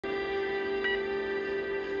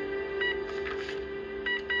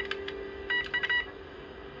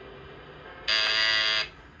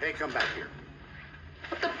may come back here.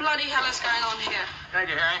 What the bloody hell is going on here? Thank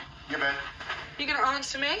you, Harry. You bet. You gonna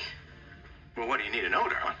answer me? Well, what do you need to know,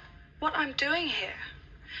 darling? What I'm doing here?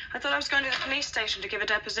 I thought I was going to the police station to give a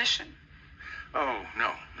deposition. Oh,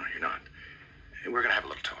 no, you're not. We're gonna have a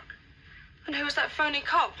little talk. And who was that phony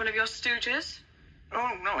cop? One of your stooges?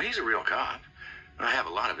 Oh, no, he's a real cop. I have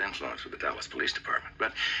a lot of influence with the Dallas Police Department.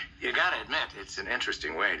 But you gotta admit, it's an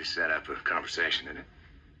interesting way to set up a conversation, isn't it?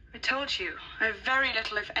 I told you, I have very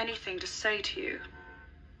little, if anything, to say to you.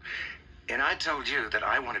 And I told you that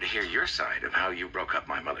I wanted to hear your side of how you broke up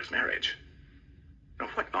my mother's marriage. Now,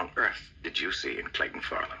 what on earth did you see in Clayton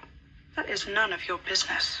Farlow? That is none of your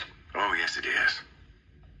business. Oh, yes, it is.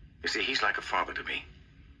 You see, he's like a father to me.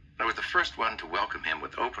 I was the first one to welcome him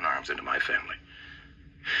with open arms into my family.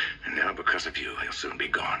 And now, because of you, he'll soon be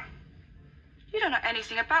gone. You don't know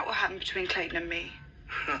anything about what happened between Clayton and me.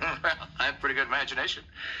 Well, I have a pretty good imagination.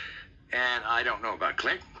 And I don't know about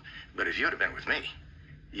Clayton, but if you'd have been with me,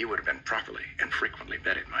 you would have been properly and frequently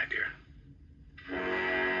vetted, my dear.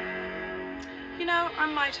 You know,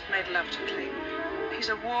 I might have made love to Clayton. He's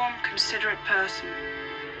a warm, considerate person.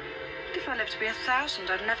 But if I lived to be 1,000,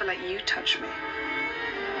 I'd never let you touch me.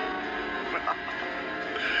 Well,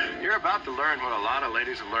 you're about to learn what a lot of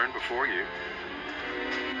ladies have learned before you.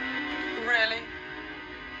 Really?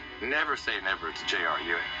 Never say never. It's J.R.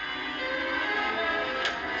 Ewing.